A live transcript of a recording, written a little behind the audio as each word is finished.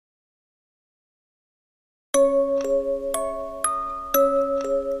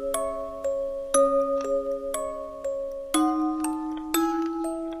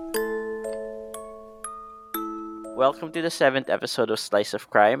welcome to the seventh episode of Slice of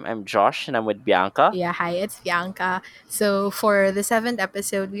Crime. I'm Josh and I'm with Bianca. Yeah, hi, it's Bianca. So for the seventh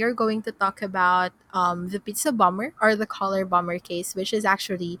episode, we are going to talk about the pizza bomber or the collar bomber case, which is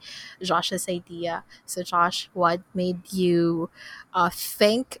actually Josh's idea. So Josh, what made you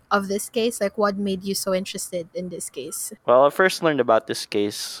think of this case? Like, what made you so interested in this case? Well, I first learned about this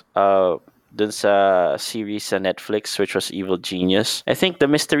case dun sa series sa Netflix, which was Evil Genius. I think the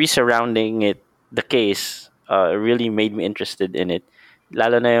mystery surrounding the case, really made me interested in it.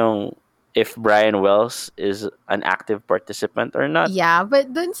 Lalo na yung if Brian Wells is an active participant or not. Yeah,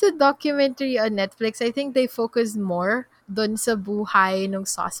 but dun sa documentary on Netflix, I think they focused more dun sa buhay ng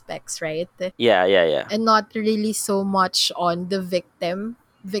suspects, right? Yeah, yeah, yeah. And not really so much on the victim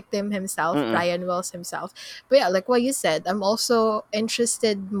himself, Mm-mm. Brian Wells himself. But yeah, like what you said, I'm also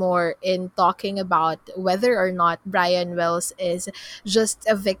interested more in talking about whether or not Brian Wells is just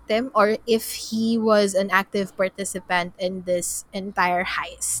a victim or if he was an active participant in this entire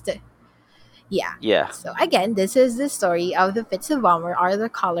heist. Yeah. Yeah. So again, this is the story of the pizza bomber or the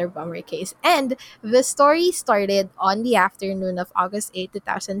collar bomber case. And the story started on the afternoon of August 8,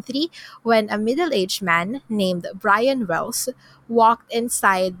 2003, when a middle-aged man named Brian Wells walked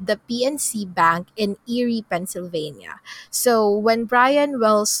inside the PNC Bank in Erie, Pennsylvania. So when Brian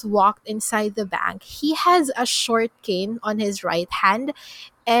Wells walked inside the bank, he has a short cane on his right hand,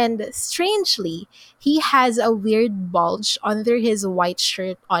 and strangely, he has a weird bulge under his white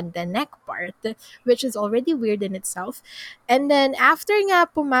shirt on the neck part, which is already weird in itself. And then after nga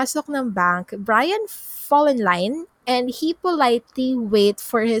pumasok ng bank, Brian fall in line and he politely wait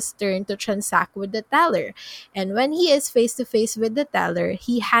for his turn to transact with the teller. And when he is face to face with the teller,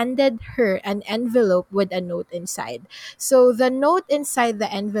 he handed her an envelope with a note inside. So the note inside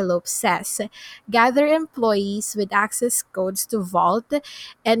the envelope says, gather employees with access codes to vault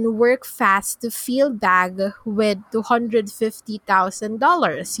and work fast to fill bag with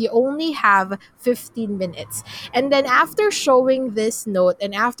 $250,000. You only have 15 minutes. And then after showing this note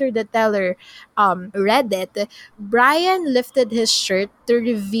and after the teller read it, Brian lifted his shirt to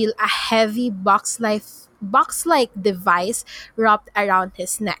reveal a heavy box-like device wrapped around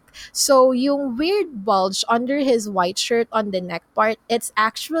his neck. So yung weird bulge under his white shirt on the neck part, it's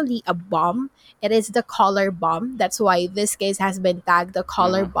actually a bomb. It is the collar bomb. That's why this case has been tagged the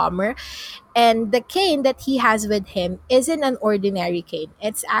collar Mm-hmm. bomber. And the cane that he has with him isn't an ordinary cane.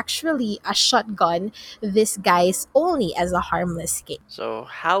 It's actually a shotgun disguised only as a harmless cane. So,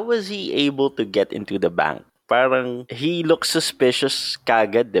 how was he able to get into the bank? Parang he looks suspicious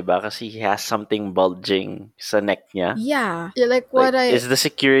kagad, 'di ba? Kasi he has something bulging sa neck niya. Yeah, like what Like, I is the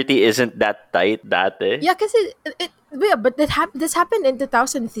security isn't that tight dati? Yeah, kasi yeah, but this happened in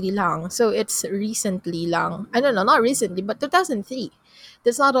 2003 lang. So it's recently lang. I don't know, not recently, but 2003.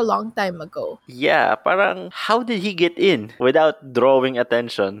 That's not a long time ago. Yeah, parang how did he get in without drawing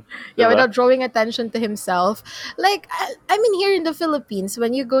attention, 'di Yeah, ba? without drawing attention to himself. Like, I mean, here in the Philippines,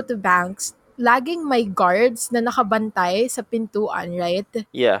 when you go to banks, laging may guards na nakabantay sa pintuan, right?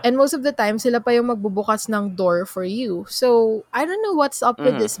 Yeah. And most of the time, sila pa yung magbubukas ng door for you. So, I don't know what's up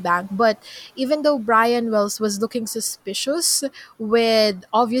with Mhm. this bank, but even though Brian Wells was looking suspicious with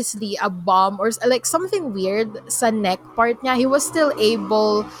obviously a bomb or like something weird sa neck part niya, he was still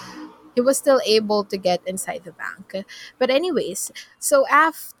able to get inside the bank. But anyways, so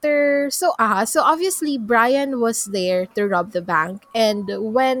obviously Brian was there to rob the bank, and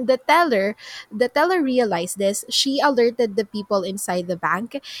when the teller realized this, she alerted the people inside the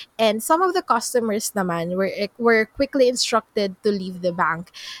bank, and some of the customers naman were quickly instructed to leave the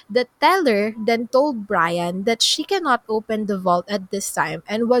bank. The teller then told Brian that she cannot open the vault at this time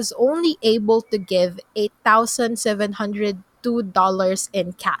and was only able to give $8,702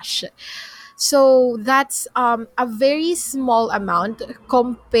 in cash. So that's a very small amount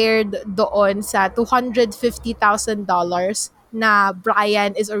compared doon sa $250,000 na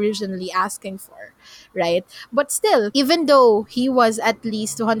Brian is originally asking for, right? But still, even though he was at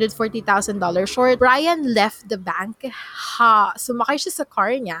least $240,000 short, Brian left the bank, sumakay siya sa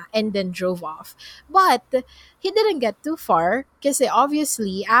car niya, and then drove off. But he didn't get too far kasi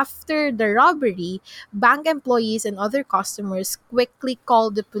obviously after the robbery, bank employees and other customers quickly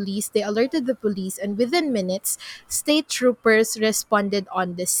called the police. They alerted the police, and within minutes, state troopers responded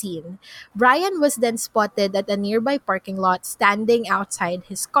on the scene. Brian was then spotted at a nearby parking lot standing outside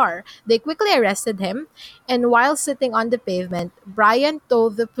his car. They quickly arrested him, and while sitting on the pavement, Brian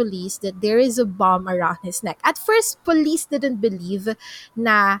told the police that there is a bomb around his neck. At first, police didn't believe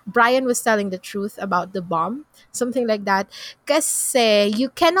na Brian was telling the truth about the bomb, something like that. Kasi you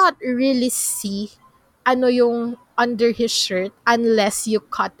cannot really see ano yung under his shirt unless you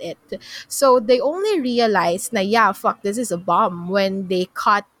cut it. So they only realized na yeah, fuck, this is a bomb when they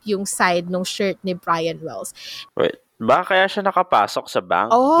cut yung side ng shirt ni Brian Wells. Wait, baka kaya siya nakapasok sa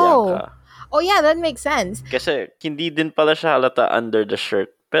bank, Oh. Bianca? Oh yeah, that makes sense. Kasi hindi din pala siya halata under the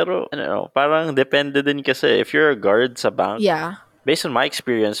shirt. Pero, parang depende din kasi if you're a guard sa bank, Yeah. based on my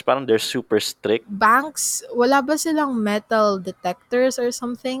experience, parang they're super strict. Banks, wala ba silang metal detectors or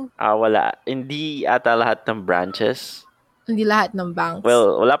something? Wala. Hindi ata lahat ng branches. Hindi lahat ng banks.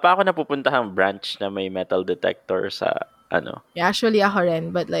 Well, wala pa ako napupuntahang branch na may metal detector sa ano. Yeah, actually ako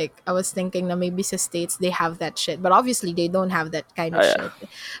rin, but like I was thinking na maybe sa states they have that shit, but obviously they don't have that kind of Ay,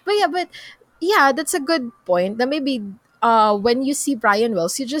 shit. But yeah, that's a good point. That maybe when you see Brian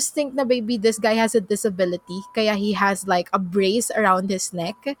Wells, you just think na maybe this guy has a disability, kaya he has like a brace around his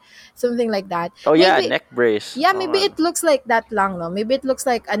neck, something like that. oh yeah, Maybe neck brace. yeah, Oh, maybe it looks like that lang, no? Maybe it looks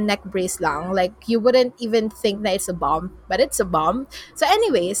like a neck brace lang. Like, you wouldn't even think that it's a bomb, but it's a bomb. So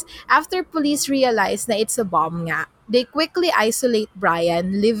anyways, after police realize na it's a bomb nga, they quickly isolate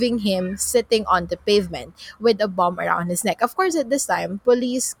Brian, leaving him sitting on the pavement with a bomb around his neck. Of course, at this time,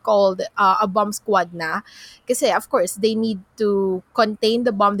 police called a bomb squad na. Kasi, of course, they need to contain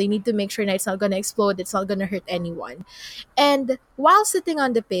the bomb. They need to make sure that it's not gonna explode. It's not gonna hurt anyone. And while sitting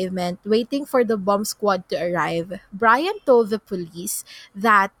on the pavement, waiting for the bomb squad to arrive, Brian told the police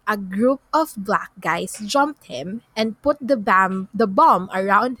that a group of black guys jumped him and put the bomb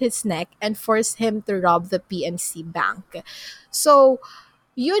around his neck and forced him to rob the PNC bank. So,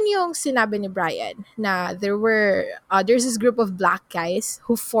 yun yung sinabi ni Brian na there's this group of black guys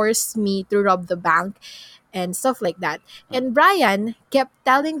who forced me to rob the bank and stuff like that. And Brian kept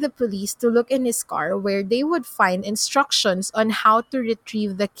telling the police to look in his car where they would find instructions on how to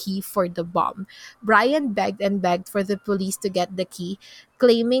retrieve the key for the bomb. Brian begged and begged for the police to get the key,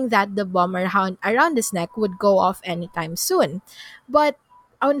 claiming that the bomb around his neck would go off anytime soon. But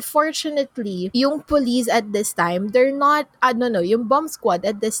unfortunately, yung police at this time, they're not, no, yung bomb squad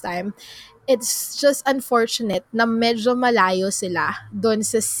at this time, it's just unfortunate na medyo malayo sila doon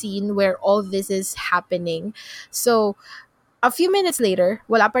sa scene where all this is happening. So, a few minutes later,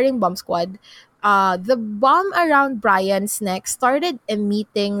 wala pa ring bomb squad. The bomb around Brian's neck started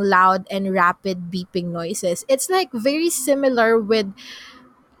emitting loud and rapid beeping noises. It's like very similar with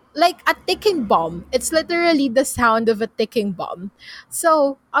like a ticking bomb. It's literally the sound of a ticking bomb.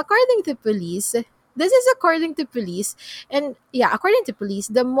 So, according to police, this is according to police, and yeah, according to police,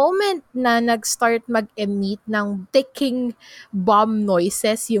 the moment na nag-start mag-emit ng ticking bomb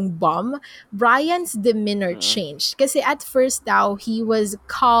noises yung bomb, Brian's demeanor mm. changed. Kasi at first daw, he was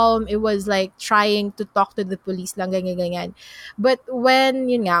calm. It was like trying to talk to the police lang, ganyan. But when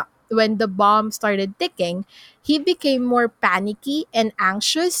the bomb started ticking, he became more panicky and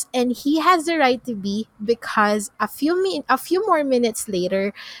anxious, and he has the right to be because a few more minutes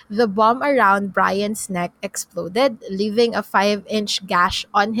later, the bomb around Brian's neck exploded, leaving a 5-inch gash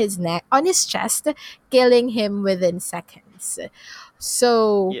on his chest, killing him within seconds.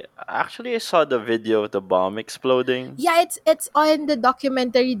 So Yeah, actually, I saw the video of the bomb exploding. yeah, it's on the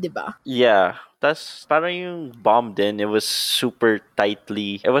documentary, diba? Yeah, tas parang yung bomb din, it was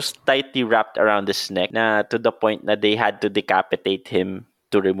tightly wrapped around his neck na to the point na they had to decapitate him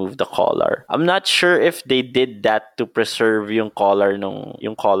to remove the collar. I'm not sure if they did that to preserve yung collar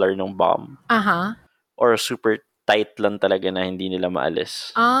nung bomb Uh-huh. or super tight lang talaga na hindi nila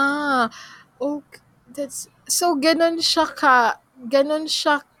maalis. Ah, okay. That's so ganon siya ka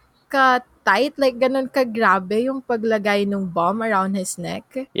tight, like ganon ka grabe yung paglagay ng bomb around his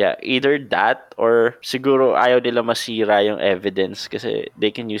neck. Yeah, either that or siguro ayaw nila masira yung evidence kasi they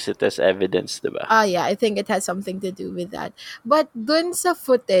can use it as evidence, diba? Yeah, I think it has something to do with that. But dun sa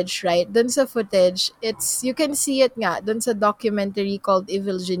footage, right? Dun sa footage, you can see it nga dun sa documentary called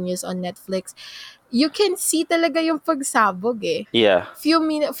Evil Genius on Netflix. You can see talaga yung pagsabog eh. Yeah.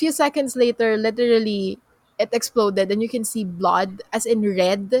 Few seconds later, literally it exploded and you can see blood as in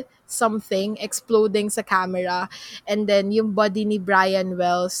red something exploding sa camera, and then yung body ni Brian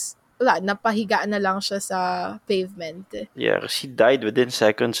Wells, wala, napahiga na lang siya sa pavement. Yeah, kasi he died within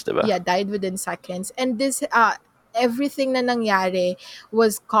seconds, diba? Yeah, died within seconds. And this everything na nangyari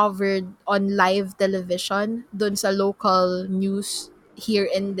was covered on live television dun sa local news here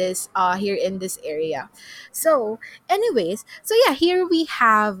in this area. So anyways, so yeah, here we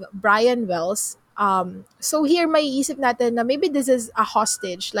have Brian Wells. So here may isip natin na maybe this is a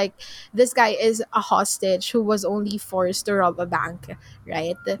hostage, like this guy is a hostage who was only forced to rob a bank,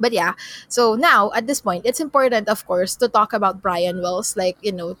 right? But yeah, so now at this point it's important, of course, to talk about Brian Wells, like,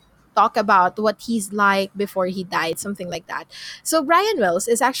 talk about what he's like before he died, something like that. So Brian Wells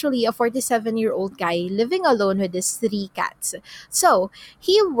is actually a 47-year-old guy living alone with his three cats. So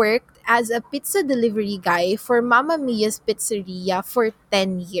he worked as a pizza delivery guy for Mamma Mia's Pizzeria for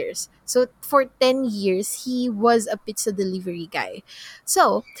 10 years. So for 10 years, he was a pizza delivery guy.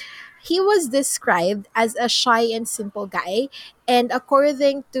 So he was described as a shy and simple guy, and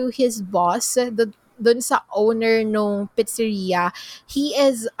according to his boss, dun sa owner nung pizzeria, he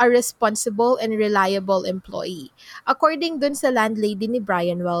is a responsible and reliable employee. According dun sa landlady ni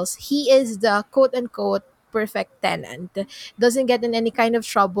Brian Wells, he is the quote-unquote perfect tenant. Doesn't get in any kind of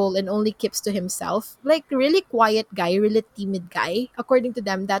trouble and only keeps to himself. Like, really quiet guy, really timid guy. According to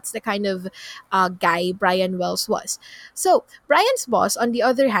them, that's the kind of guy Brian Wells was. So, Brian's boss, on the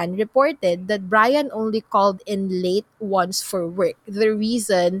other hand, reported that Brian only called in late once for work. The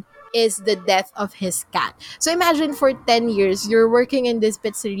reason is the death of his cat. So imagine for 10 years you're working in this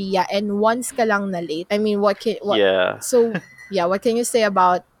pizzeria and once ka lang na late. I mean, what Yeah. so yeah, what can you say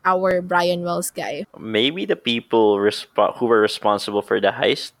about our Brian Wells guy? Maybe the people who were responsible for the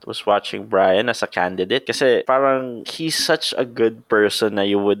heist was watching Brian as a candidate kasi parang he's such a good person na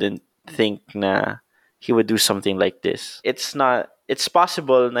you wouldn't think na he would do something like this. It's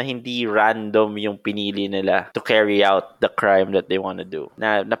possible na hindi random yung pinili nila to carry out the crime that they want to do.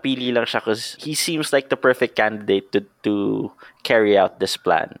 Na napili lang siya because he seems like the perfect candidate to carry out this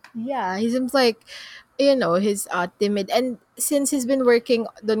plan. Yeah, he seems like, he's timid. And since he's been working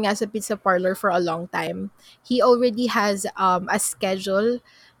doon nga sa pizza parlor for a long time, he already has a schedule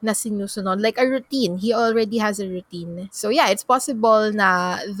na sinusunod, like a routine. He already has a routine. So yeah, it's possible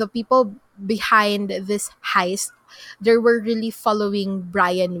na the people behind this heist, they were really following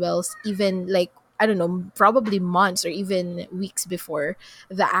Brian Wells, even like, I don't know, probably months or even weeks before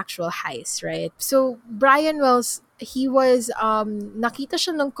the actual heist, right? So Brian Wells, he was nakita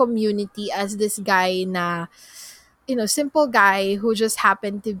siya ng community as this guy na, simple guy who just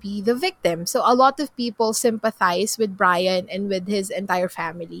happened to be the victim. So a lot of people sympathize with Brian and with his entire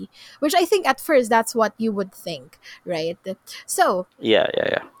family, which I think at first that's what you would think, right? So Yeah, yeah,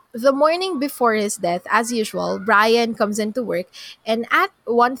 yeah. the morning before his death, as usual, Brian comes into work, and at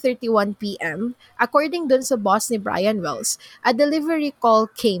 1:31 p.m., according dun sa boss ni Brian Wells, a delivery call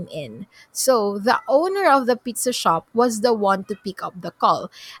came in. So, the owner of the pizza shop was the one to pick up the call.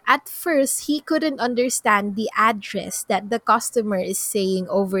 At first, he couldn't understand the address that the customer is saying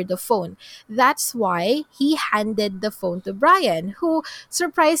over the phone. That's why he handed the phone to Brian, who,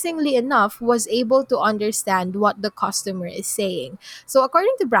 surprisingly enough, was able to understand what the customer is saying. So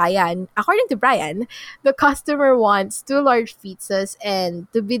according to Brian, the customer wants two large pizzas and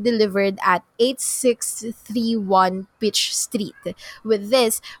to be delivered at 8631 Peach Street. With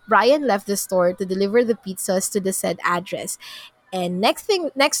this, Brian left the store to deliver the pizzas to the said address. And next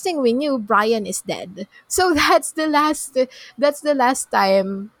thing we knew, Brian is dead. So that's the last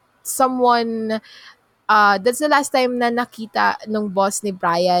time someone that's the last time na nakita nung boss ni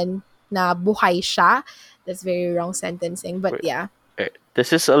Brian na buhay siya. That's very wrong sentencing, but yeah.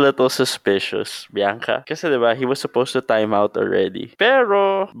 This is a little suspicious, Bianca. Kasi diba, he was supposed to time out already.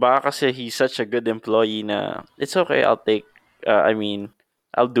 Pero, baka kasi he's such a good employee na, it's okay, I'll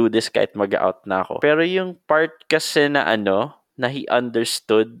do this kahit mag-out na ako. Pero yung part kasi na na he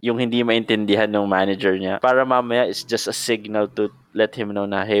understood yung hindi maintindihan ng manager niya, para mamaya it's just a signal to let him know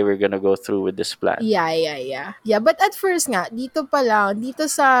na, hey, we're gonna go through with this plan. Yeah, yeah, yeah. Yeah, but at first nga, dito pa lang,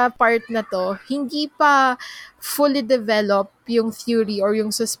 dito sa part na to, hindi pa fully develop yung theory or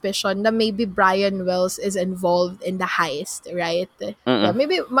yung suspicion na maybe Brian Wells is involved in the heist, right? Yeah,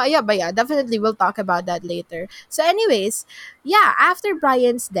 Mm-mm. but yeah, definitely we'll talk about that later. So anyways, yeah, after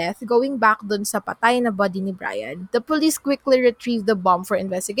Brian's death, going back dun sa patay na body ni Brian, the police quickly retrieved the bomb for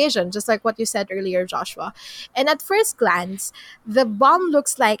investigation, just like what you said earlier, Joshua. And at first glance, the bomb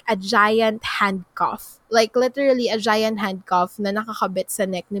looks like a giant handcuff. Like literally a giant handcuff na nakakabit sa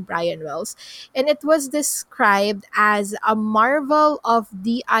neck ni Brian Wells. And it was described as a marvel of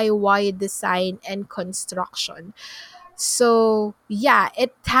DIY design and construction. So, yeah,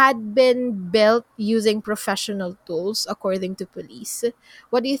 it had been built using professional tools, according to police.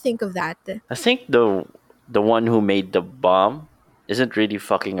 What do you think of that? I think the one who made the bomb isn't really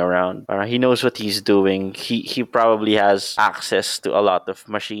fucking around. He knows what he's doing. He probably has access to a lot of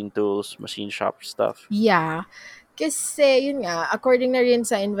machine tools, machine shop stuff. Yeah. Kasi, yun nga, according na rin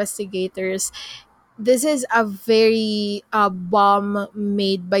sa investigators, this is a very bomb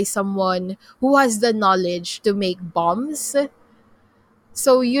made by someone who has the knowledge to make bombs.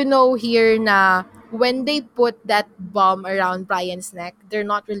 So here na when they put that bomb around Brian's neck, they're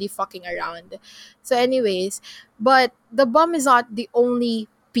not really fucking around. So anyways, but the bomb is not the only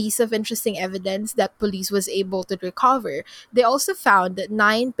piece of interesting evidence that police was able to recover. They also found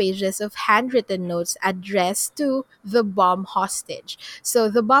 9 pages of handwritten notes addressed to the bomb hostage. So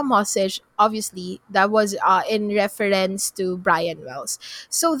the bomb hostage, obviously, that was in reference to Brian Wells.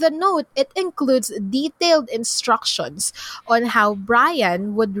 So the note, it includes detailed instructions on how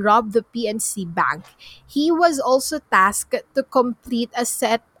Brian would rob the PNC bank. He was also tasked to complete a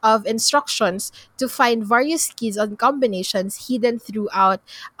set of instructions to find various keys and combinations hidden throughout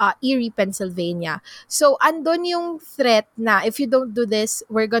Erie, Pennsylvania. So, andon yung threat na if you don't do this,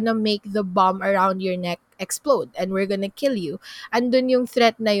 we're gonna make the bomb around your neck explode and we're gonna kill you. Andon yung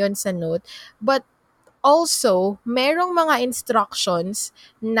threat na yon sa note. But also, merong mga instructions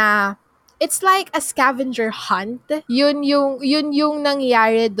na it's like a scavenger hunt. Yun yung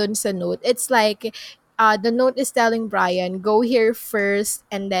nangyari dun sa note. It's like the note is telling Brian, go here first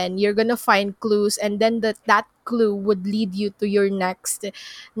and then you're gonna find clues and then that clue would lead you to your next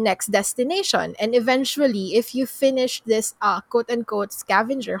destination. And eventually, if you finish this quote unquote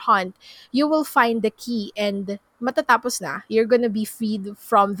scavenger hunt, you will find the key and matatapos na, you're gonna be freed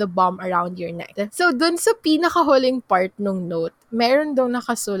from the bomb around your neck. So, dun sa pinakahuling part nung note, meron daw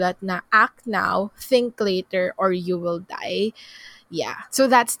nakasulat na act now, think later, or you will die. Yeah. So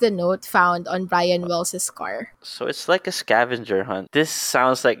that's the note found on Brian Wells' car. So it's like a scavenger hunt. This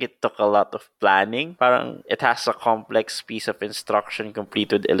sounds like it took a lot of planning. Parang it has a complex piece of instruction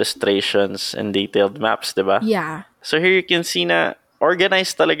complete with illustrations and detailed maps, diba? Yeah. So here you can see na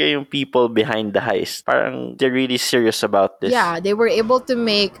organized talaga yung people behind the heist. Parang they're really serious about this. Yeah, they were able to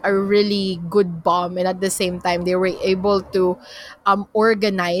make a really good bomb, and at the same time, they were able to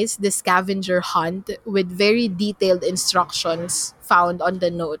organize the scavenger hunt with very detailed instructions found on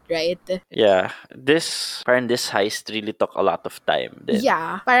the note, right? Yeah, this heist really took a lot of time. Then.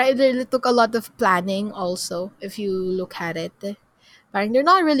 Yeah, parang it really took a lot of planning also, if you look at it. Parang they're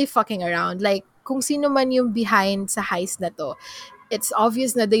not really fucking around. Like, kung sino man yung behind sa heist na to, it's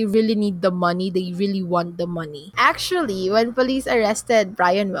obvious that they really need the money. They really want the money. Actually, when police arrested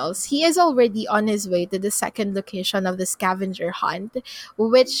Brian Wells, he is already on his way to the second location of the scavenger hunt,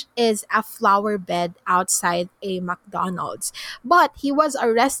 which is a flower bed outside a McDonald's. But he was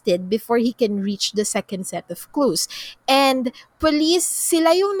arrested before he can reach the second set of clues. And police,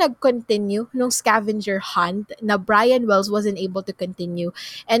 sila yung nag-continue nung scavenger hunt na Brian Wells wasn't able to continue.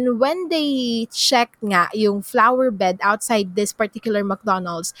 And when they checked nga yung flower bed outside this particular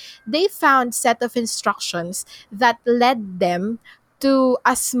McDonald's, they found set of instructions that led them to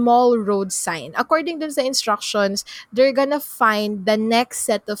a small road sign. According to the instructions, they're gonna find the next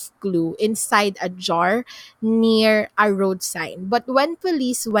set of clue inside a jar near a road sign. But when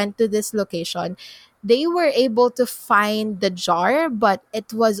police went to this location, they were able to find the jar, but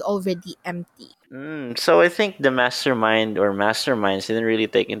it was already empty. So I think the mastermind or masterminds didn't really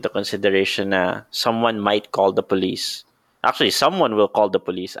take into consideration na someone might call the police. Actually, someone will call the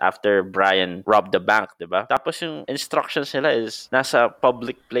police after Brian robbed the bank, diba? Tapos yung instructions nila is nasa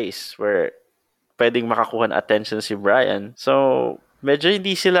public place where pwedeng makakuha ng attention si Brian. So, medyo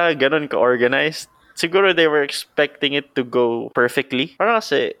hindi sila ganun ka-organized. Siguro they were expecting it to go perfectly. Parang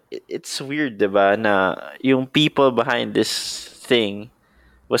kasi, it's weird, diba, na yung people behind this thing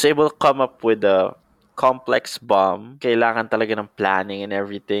was able to come up with a complex bomb. Kailangan talaga ng planning and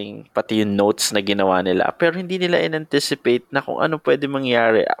everything. Pati yung notes na ginawa nila. Pero hindi nila in-anticipate na kung ano pwede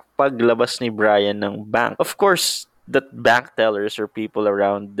mangyari paglabas ni Brian ng bank. Of course, that bank tellers or people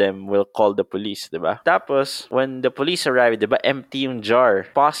around them will call the police, diba? Tapos, when the police arrived, diba, empty yung jar.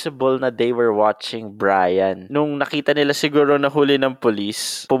 Possible na they were watching Brian. Nung nakita nila siguro na huli ng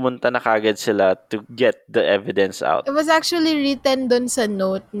police, pumunta na kagad sila to get the evidence out. It was actually written dun sa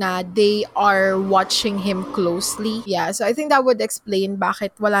note na they are watching him closely. Yeah, so I think that would explain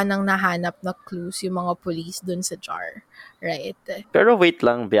bakit wala nang nahanap na clues yung mga police dun sa jar. Right? Pero wait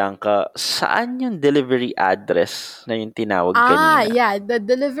lang, Bianca. Saan yung delivery address na yung tinawag kanina? Yeah, the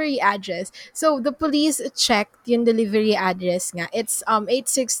delivery address. So, the police checked yung delivery address nga. It's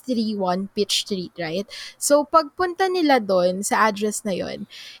 8631 Pitch Street, right? So, pagpunta nila doon sa address na yon,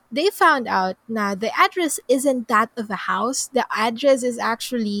 they found out na the address isn't that of a house. The address is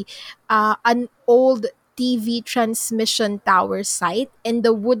actually an old TV transmission tower site in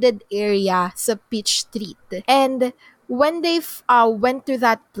the wooded area sa Peach Street. And when they went to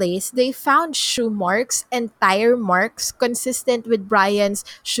that place, they found shoe marks and tire marks consistent with Brian's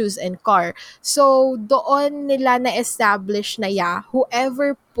shoes and car. So, doon nila na-establish na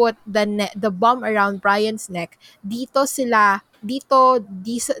whoever put the bomb around Brian's neck, dito sila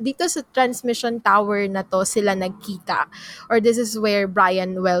dito sa transmission tower na to sila nagkita, or this is where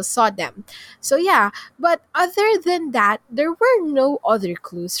Brian Wells saw them. So yeah, but other than that, there were no other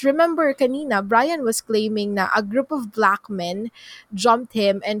clues. Remember kanina, Brian was claiming na a group of black men jumped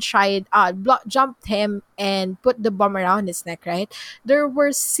him and put the bomb around his neck, right? There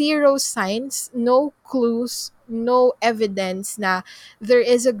were zero signs, no clues, no evidence na there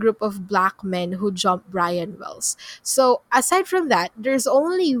is a group of black men who jumped Brian Wells. So aside from that, there's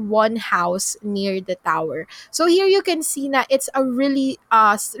only one house near the tower. So here you can see na it's a really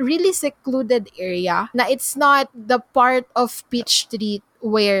secluded area. Na it's not the part of Peach Street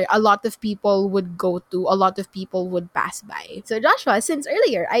where a lot of people would go to, a lot of people would pass by. So Joshua, since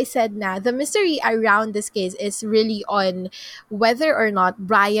earlier I said na the mystery around this case is really on whether or not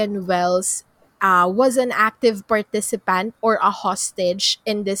Brian Wells was an active participant or a hostage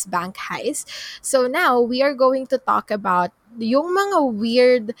in this bank heist. So now we are going to talk about yung mga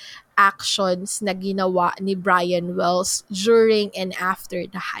weird actions na ginawa ni Brian Wells during and after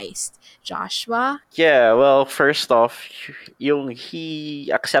the heist. Joshua? Yeah, well, first off, yung he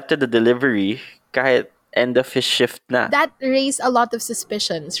accepted the delivery kahit end of his shift na. That raised a lot of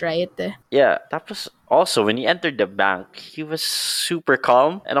suspicions, right? Yeah, that was also when he entered the bank, he was super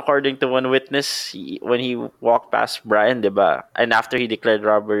calm. And according to one witness, when he walked past Brian, diba? And after he declared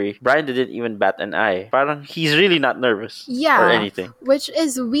robbery, Brian didn't even bat an eye. Parang he's really not nervous or Yeah, anything. which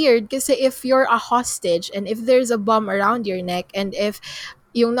is weird kasi if you're a hostage and if there's a bomb around your neck and if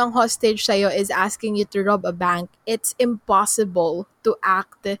yung nang hostage sa'yo is asking you to rob a bank, it's impossible to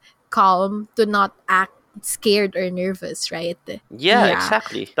act calm, to not act scared or nervous, right? Yeah, Yeah.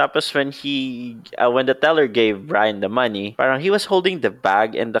 exactly. Tapos when the teller gave Brian the money, parang he was holding the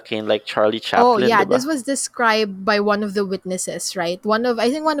bag and the cane like Charlie Oh Chaplin, yeah, diba? this was described by one of the witnesses, right?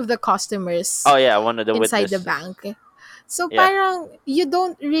 I think one of the customers Oh yeah, one of the inside the witnesses. bank. So Yeah. parang you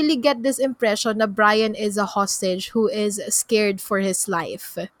don't really get this impression that Brian is a hostage who is scared for his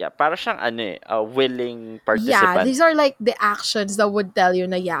life. Yeah, para siyang ano a willing Yeah, participant. these are like the actions that would tell you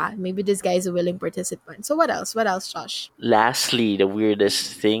na yeah, maybe this guy is a willing participant. So what else? What else, Josh? Lastly, the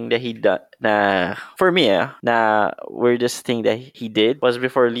weirdest thing that he done na for me na weirdest thing that he did was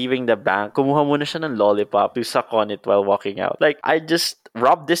before leaving the bank, kumuha muna siya ng lollipop to suck on it while walking out. Like, I just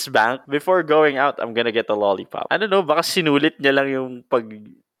robbed this bank. Before going out, I'm gonna get a lollipop. I don't know, baka sinulit niya lang yung pag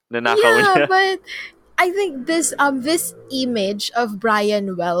nanakaw Yeah, niya. but I think this image of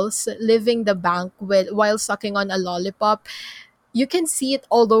Brian Wells living the bank with while sucking on a lollipop, you can see it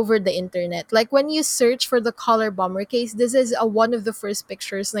all over the internet. Like when you search for the color bomber case, this is one of the first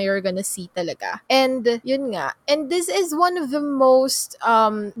pictures na you're gonna see talaga. And yun nga. And this is one of the most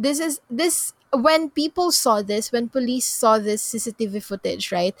this when people saw this, when police saw this CCTV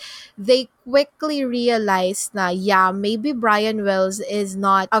footage, right? They quickly realized na yeah, maybe Brian Wells is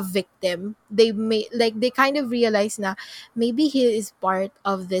not a victim. They kind of realized na maybe he is part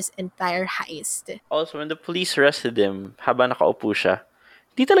of this entire heist. Also, when the police arrested him, habang nakaupo siya,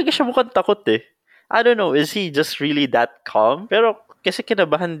 di talaga siya mukhang takot eh. I don't know, is he just really that calm? Pero kasi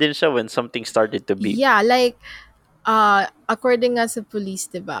kinabahan din siya when something started to beep. Yeah, like according nga sa police,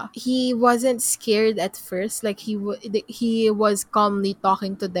 diba? He wasn't scared at first, like he was calmly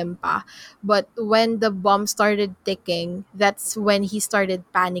talking to them pa. But when the bomb started ticking, that's when he started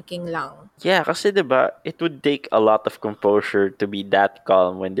panicking lang. Yeah, kasi 'di ba, it would take a lot of composure to be that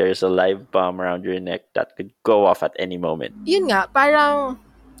calm when there's a live bomb around your neck that could go off at any moment. Yun nga, parang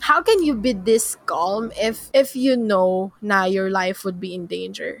how can you be this calm if you know na your life would be in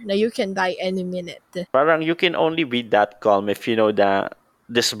danger, na you can die any minute? Parang you can only be that calm if you know that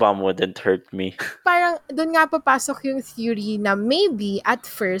this bomb wouldn't hurt me. Parang doon nga papasok yung theory na maybe at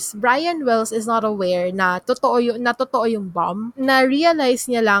first Brian Wells is not aware na totoo yung bomb. Na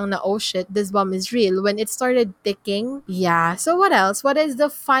realize niya lang na oh shit, this bomb is real when it started ticking. Yeah. So what else? What is the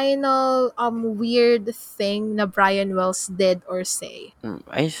final weird thing na Brian Wells did or say?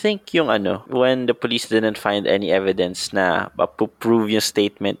 I think yung when the police didn't find any evidence na prove yung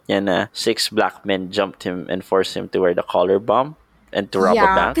statement niya na 6 black men jumped him and forced him to wear the collar bomb and to rob a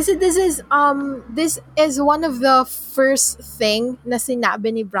Yeah, bank. kasi this is one of the first thing na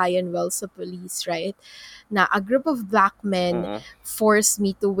sinabi ni Brian Wells sa police, right? Na a group of black men Mm-mm. forced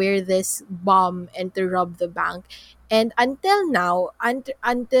me to wear this bomb and to rob the bank. And until now,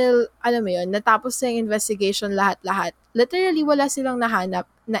 until alam mo yun, natapos na yung investigation lahat-lahat, literally wala silang nahanap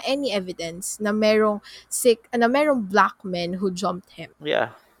na any evidence na merong black men who jumped him.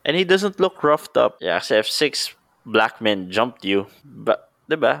 Yeah. And he doesn't look roughed up. Yeah, kasi if 6 black men jumped you, but,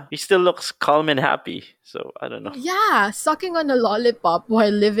 diba? He still looks calm and happy. So, I don't know. Yeah, sucking on a lollipop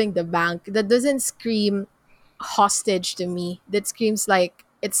while leaving the bank. That doesn't scream hostage to me that screams like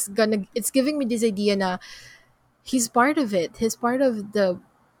it's giving me this idea na he's part of it. He's part of the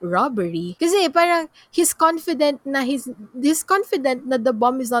robbery. Kasi parang he's confident na the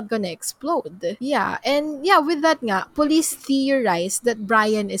bomb is not gonna explode. Yeah, and yeah, with that nga, police theorized that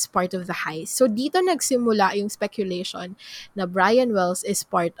Brian is part of the heist. So dito nagsimula yung speculation na Brian Wells is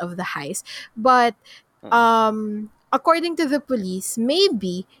part of the heist. But Mm. according to the police,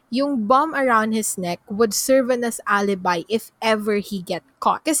 maybe yung bomb around his neck would serve as alibi if ever he get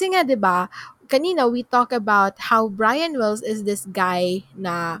caught. Kasi nga, 'di ba, kanina we talk about how Brian Wells is this guy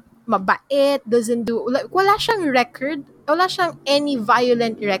na mabait, doesn't do like wala siyang record, wala siyang any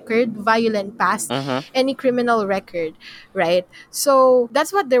violent past, Mm-hmm. any criminal record, right? So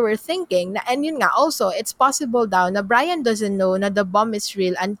that's what they were thinking. And yun nga, also, it's possible daw na Brian doesn't know na the bomb is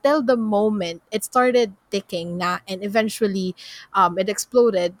real until the moment it started ticking na and eventually it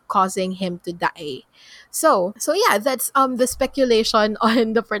exploded, causing him to die. So yeah, that's the speculation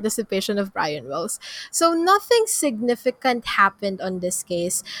on the participation of Brian Wells. So nothing significant happened on this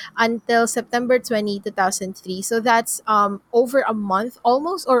case until September 20, 2003. So that's over a month,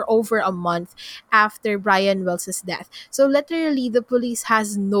 almost or over a month after Brian Wells' death. So literally the police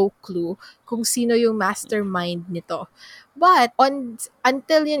has no clue kung sino yung mastermind nito. But on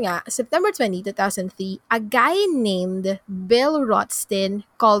until yun nga, September 20, 2003, a guy named Bill Rothstein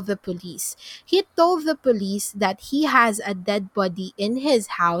called the police. He told the police that he has a dead body in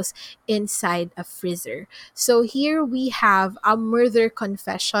his house inside a freezer. So here we have a murder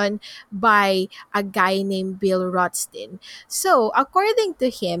confession by a guy named Bill Rothstein. So according to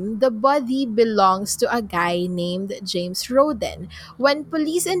him, the body belongs to a guy named James Roden. When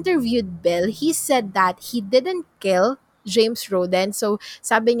police interviewed Bill, he said that he didn't kill James Roden. So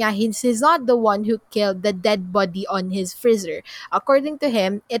sabi niya, he's not the one who killed the dead body on his freezer. According to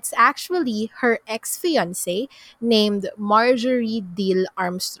him, it's actually her ex-fiance named Marjorie Deal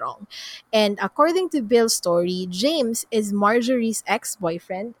Armstrong. And according to Bill's story, James is Marjorie's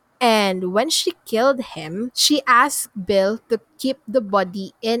ex-boyfriend. And when she killed him, she asked Bill to keep the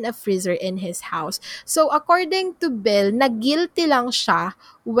body in a freezer in his house. So according to Bill, nagguilty lang siya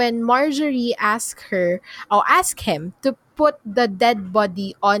when Marjorie asked him to put the dead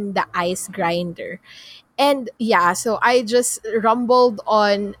body on the ice grinder. And yeah, so I just rumbled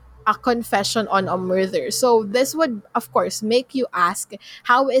on a confession on a murder. So this would, of course, make you ask,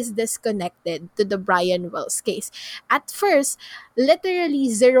 how is this connected to the Brian Wells case? At first,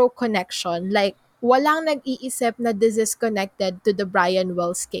 literally zero connection. Like, walang nag-iisip na this is connected to the Brian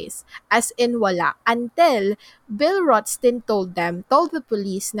Wells case. As in wala. Until Bill Rothstein told the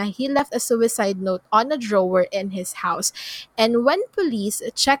police na he left a suicide note on a drawer in his house. And when police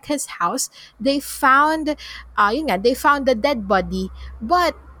checked his house, they found the dead body.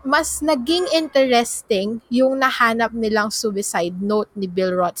 But mas naging interesting yung nahanap nilang suicide note ni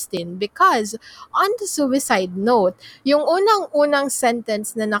Bill Rothstein because on the suicide note, yung unang-unang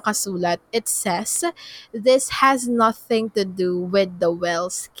sentence na nakasulat, it says, "This has nothing to do with the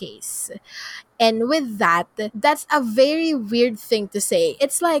Wells case." And with that, that's a very weird thing to say.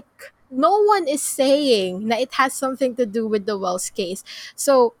 It's like no one is saying na it has something to do with the Wells case.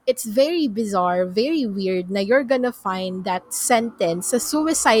 So it's very bizarre, very weird na you're gonna find that sentence, a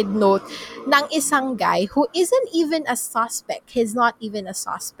suicide note ng isang guy who isn't even a suspect. He's not even a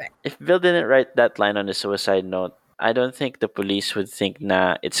suspect. If Bill didn't write that line on the suicide note, I don't think the police would think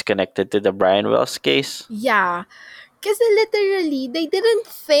na it's connected to the Brian Wells case. Yeah. Kasi literally, they didn't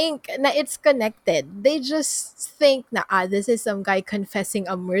think na it's connected. They just think na, this is some guy confessing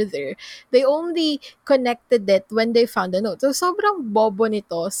a murder. They only connected it when they found the note. So, sobrang bobo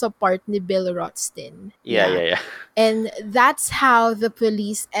nito sa part ni Bill Rothstein. Yeah, Yeah. yeah, yeah. And that's how the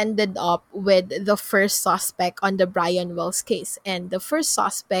police ended up with the first suspect on the Brian Wells case. And the first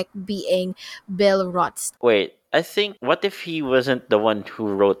suspect being Bill Rothstein. Wait, I think what if he wasn't the one who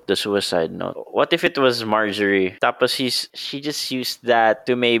wrote the suicide note? What if it was Marjorie? Tapos she just used that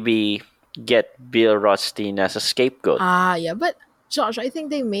to maybe get Bill Rothstein as a scapegoat. Yeah. But Josh, I think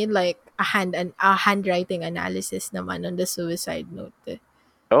they made like a handwriting analysis naman on the suicide note.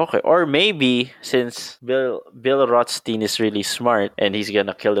 Okay, or maybe since Bill Rothstein is really smart and he's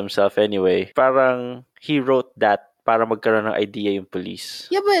gonna kill himself anyway, parang he wrote that para magkaroon ng idea yung police.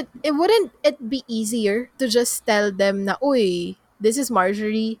 Yeah, but wouldn't it be easier to just tell them na, uy, this is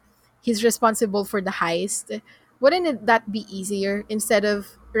Marjorie, he's responsible for the heist? Wouldn't that be easier instead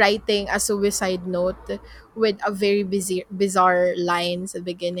of writing a suicide note with a very bizarre line sa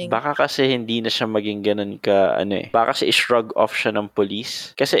beginning? Baka kasi hindi na siya maging ganun ka Baka kasi i-shrug off siya ng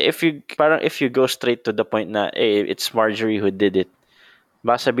police. Kasi if you go straight to the point na it's Marjorie who did it.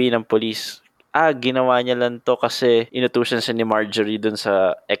 Baka sabihin ng police, ginawa niya lang 'to kasi inutusan siya ni Marjorie dun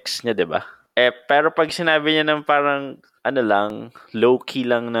sa ex niya, 'di ba? Pero 'pag sinabi niya ng parang ano lang, low-key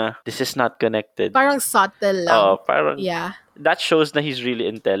lang na, "This is not connected." Parang subtle Oo, lang. parang Yeah. that shows na he's really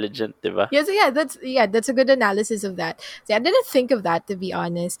intelligent, 'di ba? Yeah, so that's a good analysis of that. So I didn't think of that, to be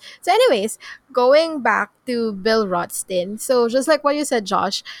honest. So anyways, going back to Bill Rothstein. So just like what you said,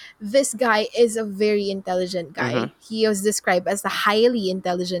 Josh, this guy is a very intelligent Mhm. guy. He was described as a highly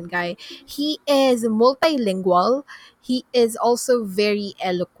intelligent guy. He is multilingual. He is also very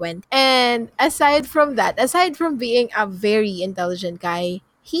eloquent. And aside from being a very intelligent guy,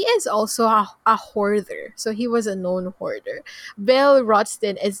 he is also a hoarder. So he was a known hoarder. Bill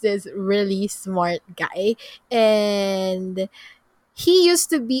Rothstein is this really smart guy, and he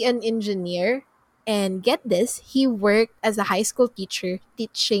used to be an engineer. And get this, he worked as a high school teacher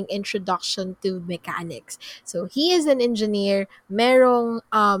teaching introduction to mechanics. So he is an engineer, merong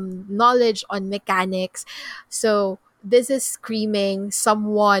knowledge on mechanics. So this is screaming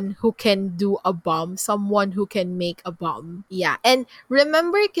someone who can do a bomb, someone who can make a bomb. Yeah. And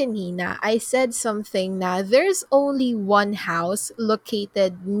remember kanina, I said something na there's only one house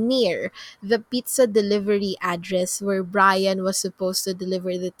located near the pizza delivery address where Brian was supposed to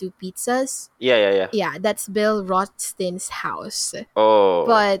deliver the two pizzas. Yeah, yeah, yeah. Yeah, that's Bill Rothstein's house. Oh,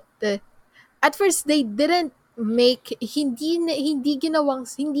 But at first they didn't make hindi ginawang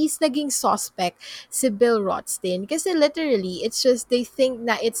hindi naging suspect si Bill Rothstein kasi literally it's just they think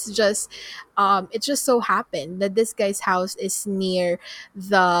na it just so happened that this guy's house is near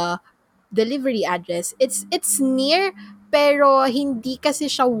the delivery address. It's near pero hindi kasi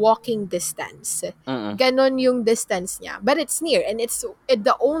siya walking distance. mm. Ganon yung distance niya. But it's near and it's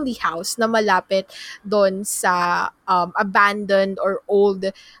the only house na malapit doon sa abandoned or old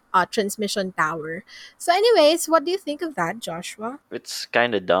transmission tower. So anyways, what do you think of that, Joshua? It's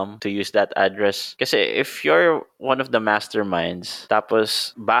kind of dumb to use that address. Kasi if you're one of the masterminds,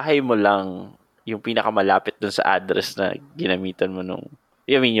 tapos bahay mo lang yung pinakamalapit dun sa address na ginamitan mo nung,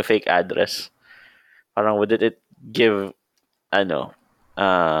 I mean, yung fake address. Parang would it give, ano,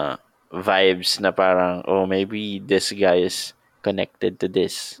 uh, vibes na parang, oh, maybe this guy is connected to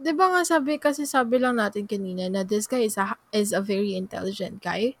this. 'Di ba nga sabi lang natin kanina na this guy is a very intelligent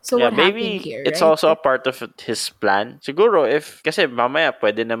guy. So Yeah, what happened maybe here, it's right? also a part of his plan. Siguro if, kasi mamaya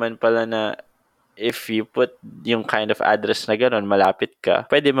pwede naman pala na if you put yung kind of address na gano'n, malapit ka,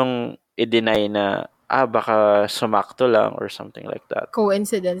 pwede mong i-deny na, baka sumakto lang or something like that.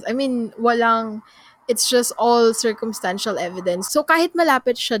 Coincidence. I mean, walang it's just all circumstantial evidence. So kahit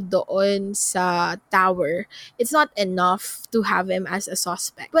malapit siya doon sa tower, it's not enough to have him as a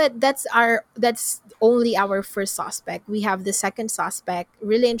suspect. But that's only our first suspect. We have the second suspect,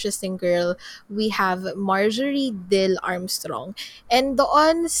 really interesting girl. We have Marjorie Dill Armstrong. And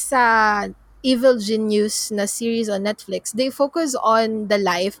doon sa Evil Genius na series on Netflix, they focus on the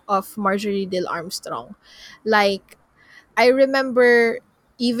life of Marjorie Dill Armstrong. Like I remember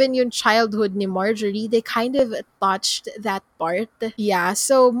even yung childhood ni Marjorie, they kind of touched that part. Yeah,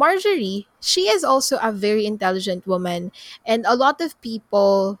 so Marjorie, she is also a very intelligent woman, and a lot of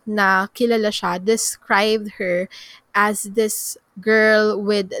people na kilala siya described her as this girl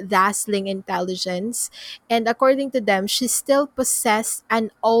with dazzling intelligence. And according to them, she still possessed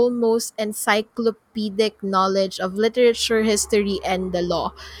an almost encyclopedic knowledge of literature, history, and the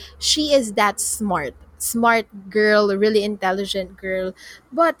law. She is that smart girl, really intelligent girl.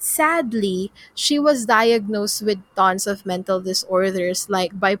 But sadly, she was diagnosed with tons of mental disorders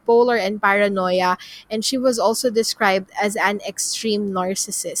like bipolar and paranoia, and she was also described as an extreme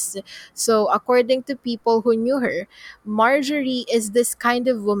narcissist. So, according to people who knew her, Marjorie is this kind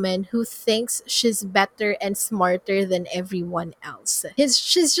of woman who thinks she's better and smarter than everyone else.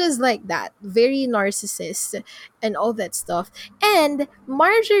 She's just like that, very narcissist and all that stuff. And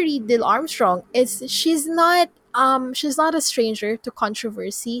Marjorie Dill Armstrong is she's not a stranger to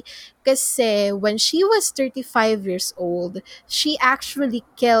controversy kasi when she was 35 years old, she actually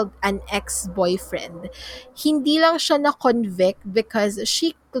killed an ex-boyfriend. Hindi lang siya na-convict because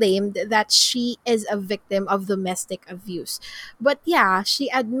she claimed that she is a victim of domestic abuse. But yeah,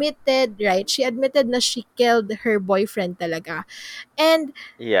 she admitted, right? She admitted na she killed her boyfriend talaga. And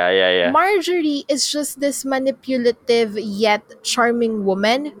Yeah, yeah, yeah. Marjorie is just this manipulative yet charming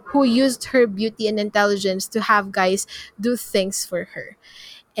woman who used her beauty and intelligence to have guys do things for her.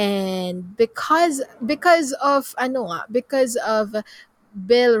 And because of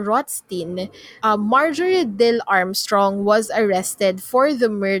Bill Rothstein, Marjorie Dill Armstrong was arrested for the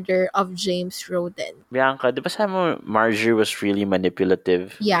murder of James Roden. Bianca, di ba sabi mo Marjorie was really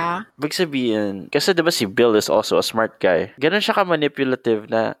manipulative? Yeah. Ibig sabihin, kasi di ba si Bill is also a smart guy. Ganun siya ka-manipulative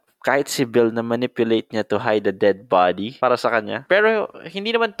na kahit si Bill na manipulate niya to hide the dead body para sa kanya. Pero hindi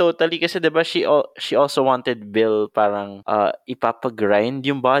naman totally kasi 'di ba she also wanted Bill parang ipapagrind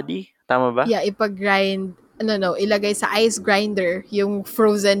yung body. Tama ba? Yeah, ipag-grind, no, ilagay sa ice grinder yung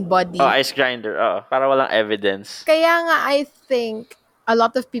frozen Oh, body. ice grinder. Oo, para walang evidence. Kaya nga, I think a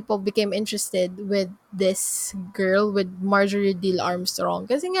lot of people became interested with this girl, with Marjorie Deal Armstrong.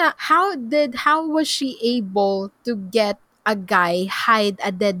 Kasi nga, how was she able to get a guy hide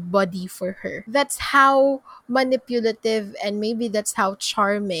a dead body for her? That's how manipulative and maybe that's how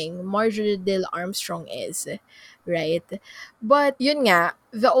charming Marjorie Deal Armstrong is, right? But yun nga,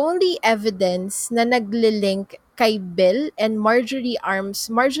 the only evidence na naglilink kay Bill and Marjorie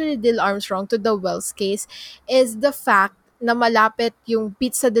Dill Armstrong to the Wells case is the fact na malapit yung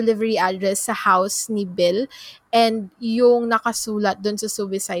pizza delivery address sa house ni Bill and yung nakasulat dun sa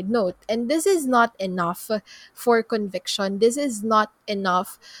suicide note. And this is not enough for conviction. This is not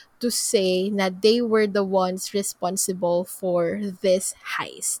enough to say na they were the ones responsible for this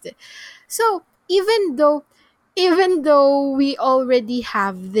heist. So, even though we already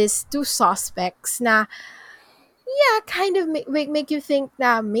have these two suspects na yeah, kind of make you think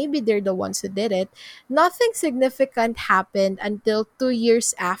that maybe they're the ones who did it. Nothing significant happened until 2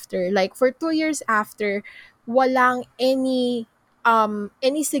 years after. Like for 2 years after, walang any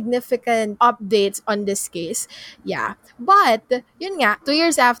significant updates on this case. Yeah. But yun nga, 2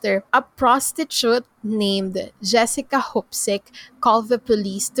 years after, a prostitute named Jessica Hopsick called the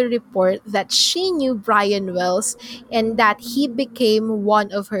police to report that she knew Brian Wells and that he became one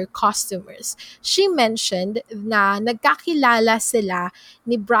of her customers. She mentioned na nagkakilala sila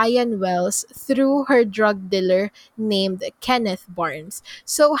ni Brian Wells through her drug dealer named Kenneth Barnes.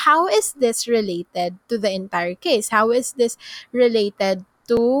 So how is this related to the entire case? How is this related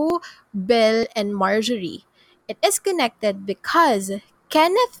to Bill and Marjorie? It is connected because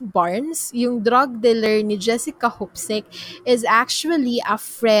Kenneth Barnes, yung drug dealer ni Jessica Hopsick, is actually a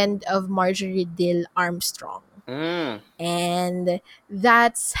friend of Marjorie Dill Armstrong. Mm. And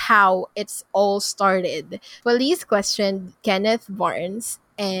that's how it's all started. Police questioned Kenneth Barnes,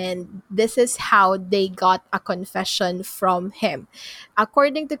 and this is how they got a confession from him.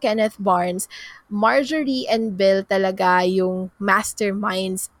 According to Kenneth Barnes, Marjorie and Bill talaga yung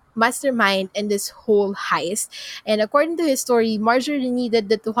mastermind in this whole heist. And according to his story, Marjorie needed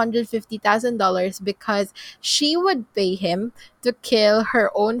the $250,000 because she would pay him to kill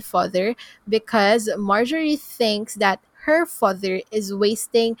her own father because Marjorie thinks that her father is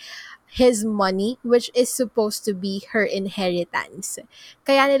wasting his money, which is supposed to be her inheritance.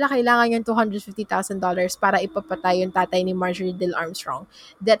 Kaya nila kailangan yung $250,000 para ipapatay yung tatay ni Marjorie Dill Armstrong.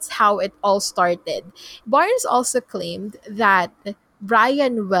 That's how it all started. Barnes also claimed that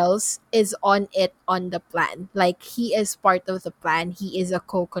Brian Wells is on it on the plan. Like, he is part of the plan. He is a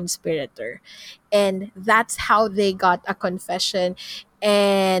co-conspirator. And that's how they got a confession.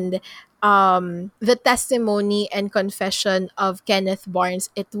 And the testimony and confession of Kenneth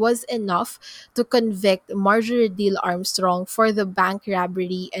Barnes, it was enough to convict Marjorie Deal Armstrong for the bank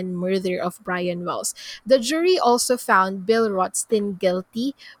robbery and murder of Brian Wells. The jury also found Bill Rothstein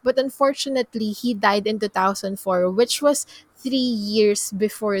guilty, but unfortunately, he died in 2004, which was 3 years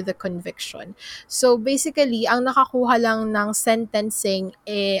before the conviction. So basically, ang nakakuha lang ng sentencing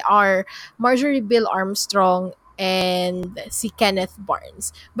are Marjorie Bill Armstrong and si Kenneth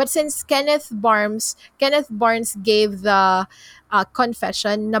Barnes. But since Kenneth Barnes gave the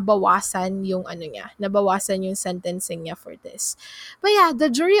confession, nabawasan yung sentencing niya for this. But yeah, the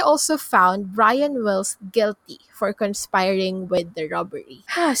jury also found Brian Wells guilty for conspiring with the robbery.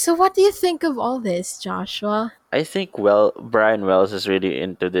 So what do you think of all this, Joshua? I think Brian Wells is really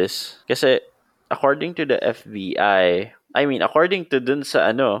into this. Kasi according to the FBI, I mean according to dun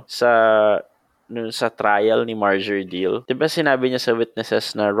sa sa trial ni Marjorie Deal, 'di ba sinabi niya sa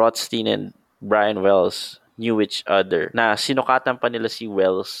witnesses na Rothstein and Brian Wells knew each other. Na sinukatan pa nila si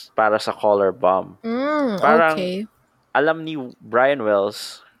Wells para sa collar bomb. Parang Okay. alam ni Brian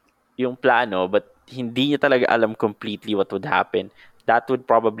Wells yung plano but hindi niya talaga alam completely what would happen. That would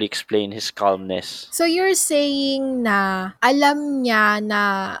probably explain his calmness. So you're saying na alam niya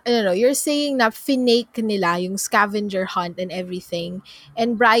na, you're saying na finake nila yung scavenger hunt and everything,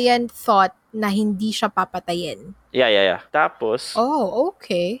 and Brian thought na hindi siya papatayin. Yeah. Tapos, Oh,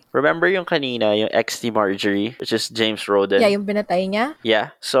 okay. remember yung kanina, yung ex ni Marjorie, which is James Roden? Yeah, yung pinatay niya?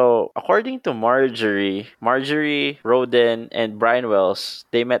 Yeah. So, according to Marjorie, Roden, and Brian Wells,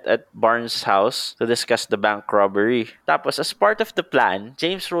 they met at Barnes' house to discuss the bank robbery. Tapos, as part of the plan,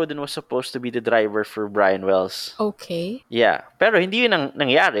 James Roden was supposed to be the driver for Brian Wells. Okay. Yeah. Pero hindi yun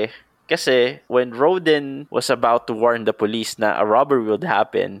nangyari. Kasi when Roden was about to warn the police na a robbery would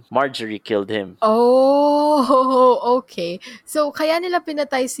happen, Marjorie killed him. Oh, okay. So, kaya nila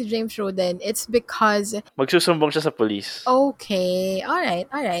pinatay si James Roden. It's because, Magsusumbong siya sa police. okay, alright,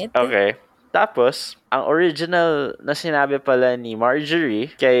 alright. Okay. Tapos, ang original na sinabi pala ni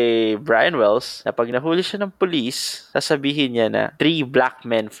Marjorie kay Brian Wells na pag nahuli siya ng police, sasabihin niya na 3 black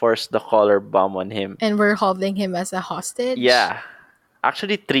men forced the collar bomb on him. And we're holding him as a hostage? Yeah.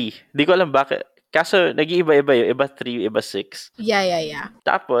 Actually, 3. Di ko alam bakit. Kaso, nag-iiba-iba yun. Iba 3, iba 6. Yeah, yeah, yeah.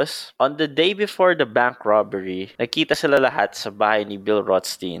 Tapos, on the day before the bank robbery, nakita sila lahat sa bahay ni Bill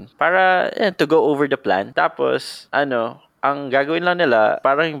Rothstein para to go over the plan. Tapos, ang gagawin lang nila,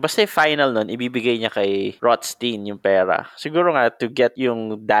 parang basta yung final nun, ibibigay niya kay Rothstein yung pera. Siguro nga to get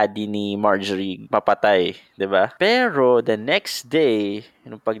yung daddy ni Marjorie mapatay, 'di ba? Pero the next day,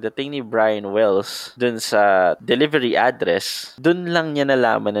 yung pagdating ni Brian Wells dun sa delivery address, dun lang niya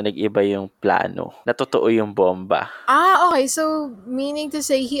nalaman na nag-iba yung plano. Na totoo yung bomba. Ah, okay. So, meaning to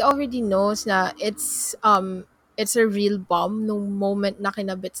say, he already knows na it's a real bomb nung moment na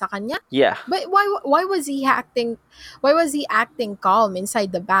kinabit sa kanya? Yeah. But why was he acting calm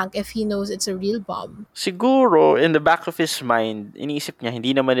inside the bank if he knows it's a real bomb? Siguro, in the back of his mind, iniisip niya,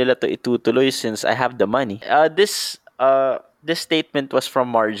 hindi naman nila to itutuloy since I have the money. This statement was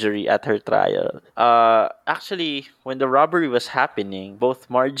from Marjorie at her trial. Actually, when the robbery was happening, both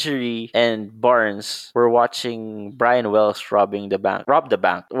Marjorie and Barnes were watching Brian Wells rob the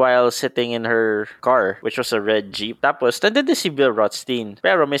bank while sitting in her car, which was a red Jeep. Tapos, nandun din si Bill Rothstein.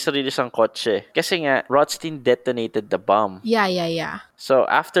 Pero may sarili siyang kotse. Kasi nga, Rothstein detonated the bomb. Yeah, yeah, yeah. So,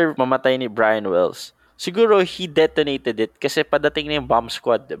 after mamatay ni Brian Wells, siguro he detonated it kasi padating na yung bomb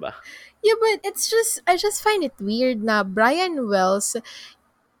squad, diba? Yeah, but I just find it weird na Brian Wells,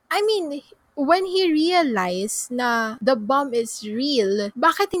 I mean, when he realized na the bomb is real,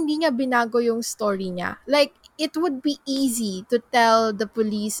 bakit hindi niya binago yung story niya? Like, it would be easy to tell the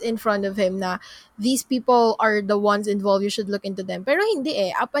police in front of him na these people are the ones involved, you should look into them. Pero hindi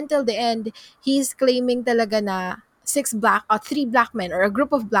eh. Up until the end, he's claiming talaga na 3 black men or a group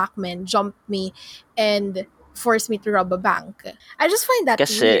of black men jumped me and forced me to rob a bank. I just find that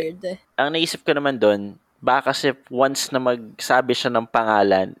Kasi, weird. ang naisip ko naman doon, baka kasi once na magsabi siya ng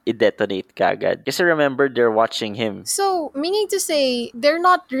pangalan, i-detonate kagad. Kasi remember, they're watching him. So, meaning to say, they're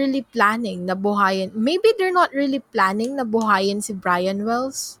not really planning na buhayin. Maybe they're not really planning na buhayin si Brian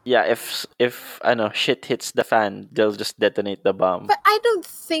Wells. Yeah, if shit hits the fan, they'll just detonate the bomb. But I don't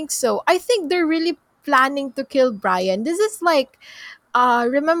think so. I think they're really planning to kill Brian. This is like,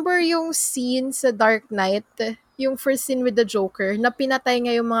 remember yung scene sa Dark Knight? Yung first scene with the Joker, na pinatay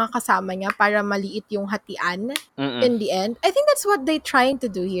nga yung mga kasama niya para maliit yung hatian in the end. I think that's what they trying to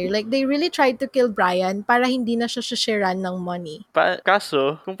do here. Like, they really tried to kill Brian para hindi na siya sharean ng money.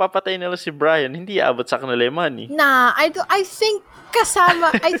 Kaso, kung papatay nila si Brian, hindi aabot sa kanila yung money. Na, I think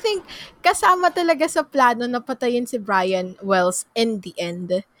kasama talaga sa plano na patayin si Brian Wells in the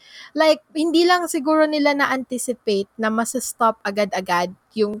end. Like, hindi lang siguro nila na-anticipate na masastop agad-agad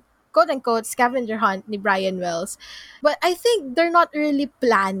yung quote-unquote scavenger hunt ni Brian Wells. But I think they're not really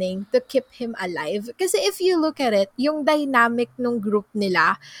planning to keep him alive. Kasi if you look at it, yung dynamic nung group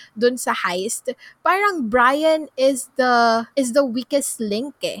nila dun sa heist, parang Brian is the weakest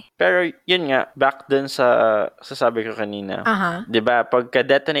link eh. Pero yun nga, back dun sa sabi ko kanina. Aha. 'Di ba,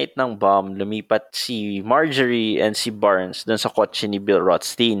 pagka-detonate ng bomb, lumipat si Marjorie and si Barnes dun sa kotse ni Bill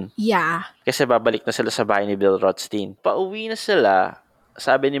Rothstein. Yeah. Kasi babalik na sila sa bahay ni Bill Rothstein. Pauwi na sila.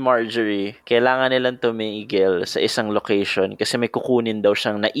 Sabi ni Marjorie, kailangan nilang tumigil sa isang location kasi may kukunin daw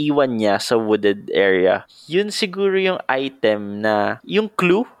siyang naiwan niya sa wooded area. Yun siguro yung item na, yung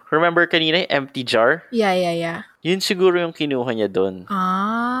clue, remember kanina yung empty jar? Yeah, yeah, yeah. Yun siguro yung kinuha niya doon.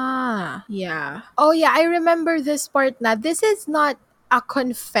 Ah, yeah. Oh yeah, I remember this part na. This is not a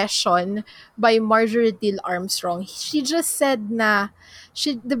confession by Marjorie Dill Armstrong. She just said na,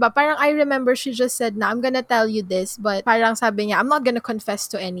 diba, parang I remember she just said na, I'm gonna tell you this, but parang sabi niya, I'm not gonna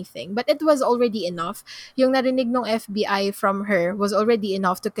confess to anything. But it was already enough. Yung narinig ng FBI from her was already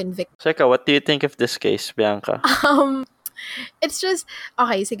enough to convict. So ikaw, what do you think of this case, Bianca? It's just,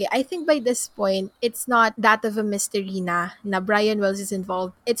 okay, sige, I think by this point, it's not that of a mystery na Brian Wells is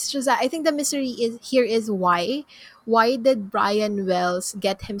involved. It's just that I think the mystery is why. Why did Brian Wells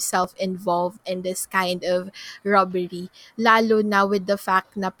get himself involved in this kind of robbery? Lalo na with the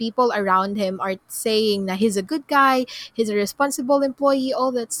fact na people around him are saying na he's a good guy, he's a responsible employee,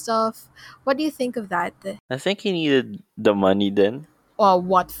 all that stuff. What do you think of that? I think he needed the money then.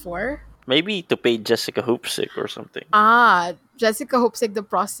 What for? Maybe to pay Jessica Hoopsick or something. Jessica Hoopsick, the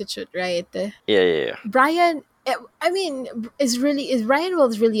prostitute, right? Yeah. Brian, I mean, is Ryan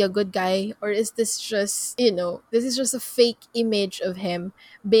Wells really a good guy, or is this just, this is just a fake image of him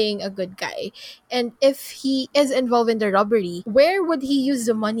being a good guy? And if he is involved in the robbery, where would he use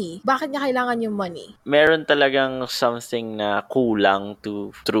the money? Bakit niya kailangan yung money? Meron talagang something na kulang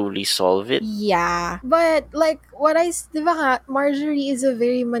to truly solve it. Yeah. But like what di ba nga, Marjorie is a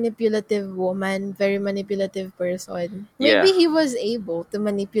very manipulative woman, very manipulative person. Maybe Yeah. he was able to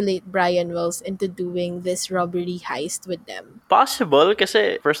manipulate Brian Wells into doing this robbery heist with them. Possible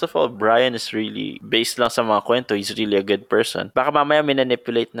kasi first of all, Brian is really based lang sa mga kwento, he's really a good person. Baka mamaya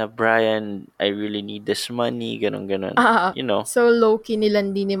manipulate na Brian, I really need this money, ganun ganun. You know. So low-key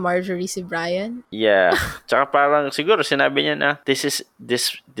nilandi ni Marjorie si Brian? Yeah. Tsaka parang siguro sinabi niya na this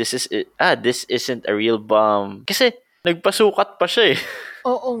isn't a real bomb. Kasi nagpasukat pa siya eh.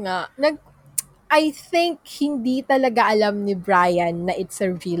 Oo nga. I think hindi talaga alam ni Brian na it's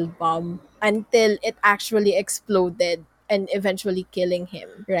a real bomb until it actually exploded and eventually killing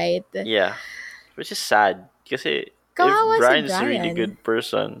him, right? Yeah. Which is sad. Kasi if Kawawa si Brian is a really Brian. good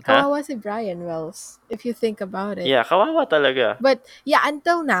person, huh? Kawawa si Brian Wells, if you think about it. Yeah, kawawa talaga. But yeah,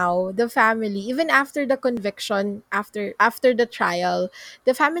 until now, the family, even after the conviction, after the trial,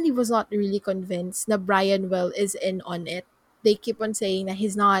 the family was not really convinced that Brian Well is in on it. They keep on saying that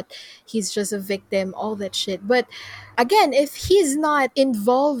he's not, he's just a victim, all that shit. But again, if he's not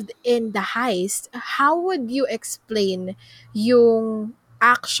involved in the heist, how would you explain yung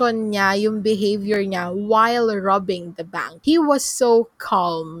action niya, yung behavior niya while robbing the bank? He was so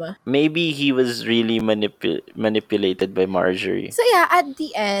calm. Maybe he was really manipulated by Marjorie. So yeah, at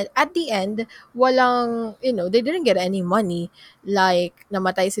the end, walang, they didn't get any money. Like,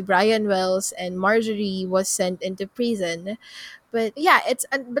 namatay si Brian Wells and Marjorie was sent into prison. But yeah,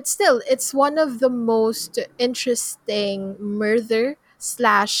 but still, it's one of the most interesting murder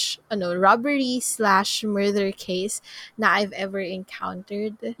slash robbery slash murder case na I've ever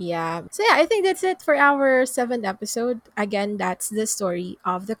encountered. Yeah. So yeah, I think that's it for our seventh episode. Again, that's the story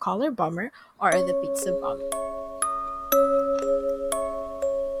of the collar bomber or the pizza bomb.